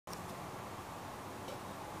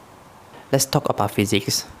Let's talk about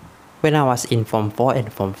physics. When I was in Form 4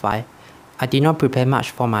 and Form 5, I did not prepare much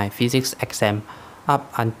for my physics exam up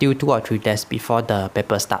until 2 or 3 days before the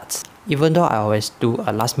paper starts. Even though I always do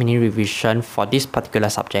a last minute revision for this particular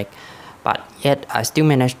subject, but yet I still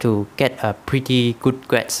managed to get a pretty good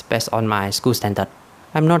grades based on my school standard.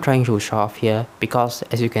 I'm not trying to show off here because,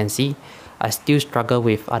 as you can see, I still struggle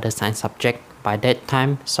with other science subjects by that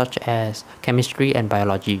time, such as chemistry and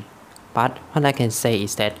biology. But what I can say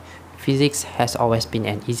is that physics has always been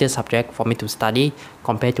an easier subject for me to study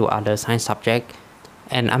compared to other science subjects,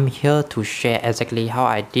 and I'm here to share exactly how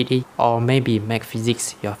I did it, or maybe make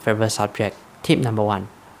physics your favorite subject. Tip number 1.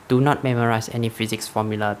 Do not memorize any physics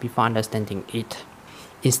formula before understanding it.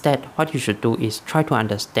 Instead, what you should do is try to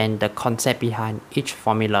understand the concept behind each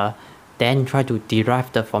formula, then try to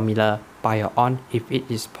derive the formula by your own if it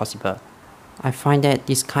is possible. I find that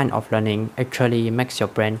this kind of learning actually makes your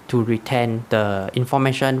brain to retain the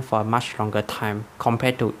information for a much longer time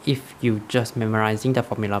compared to if you just memorizing the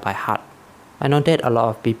formula by heart. I know that a lot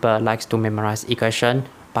of people likes to memorize equation,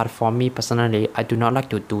 but for me personally, I do not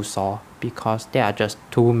like to do so because there are just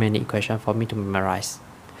too many equations for me to memorize.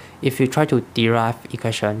 If you try to derive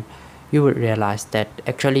equation, you would realize that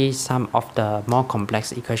actually some of the more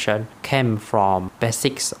complex equations came from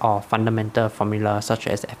basics or fundamental formula such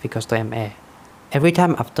as F equals to ma. Every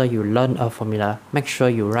time after you learn a formula, make sure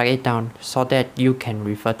you write it down so that you can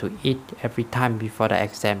refer to it every time before the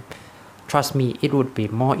exam. Trust me, it would be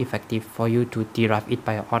more effective for you to derive it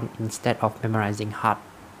by your own instead of memorizing hard.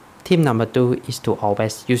 Tip number 2 is to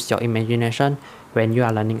always use your imagination when you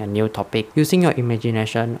are learning a new topic. Using your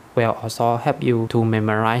imagination will also help you to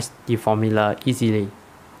memorize the formula easily.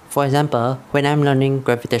 For example, when I'm learning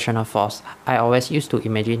gravitational force, I always used to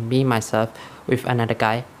imagine me myself with another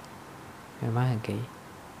guy.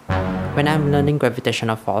 When I'm learning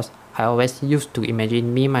gravitational force, I always used to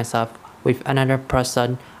imagine me myself with another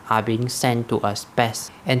person are being sent to a space,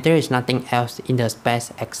 and there is nothing else in the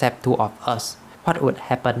space except two of us. What would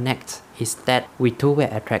happen next is that we two will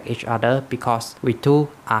attract each other because we two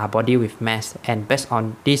are body with mass, and based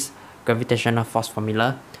on this gravitational force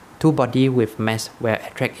formula, two body with mass will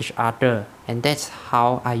attract each other, and that's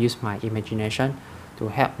how I use my imagination to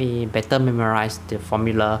help me better memorize the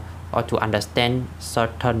formula or to understand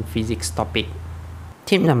certain physics topic.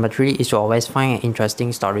 Tip number 3 is to always find an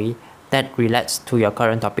interesting story that relates to your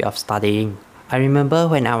current topic of studying. I remember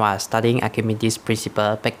when I was studying Archimedes'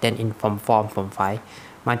 principle back then in Form 4 and Form 5,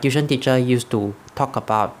 my tuition teacher used to talk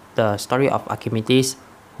about the story of Archimedes,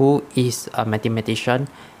 who is a mathematician,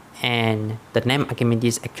 and the name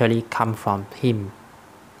Archimedes actually comes from him.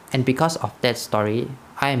 And because of that story,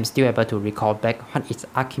 I am still able to recall back what is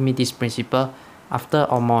Archimedes' principle after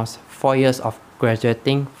almost 4 years of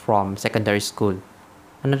graduating from secondary school.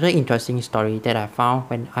 Another interesting story that I found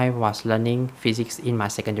when I was learning physics in my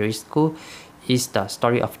secondary school is the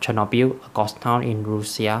story of Chernobyl, a ghost town in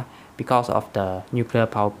Russia, because of the nuclear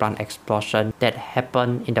power plant explosion that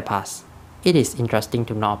happened in the past. It is interesting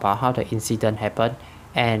to know about how the incident happened,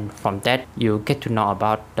 and from that you get to know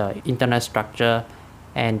about the internal structure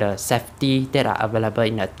and the safety that are available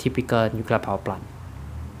in a typical nuclear power plant.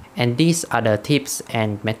 And these are the tips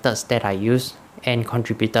and methods that I use and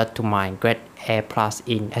contributed to my grade A+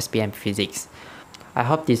 in SPM physics. I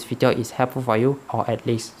hope this video is helpful for you, or at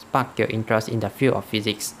least spark your interest in the field of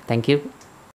physics. Thank you.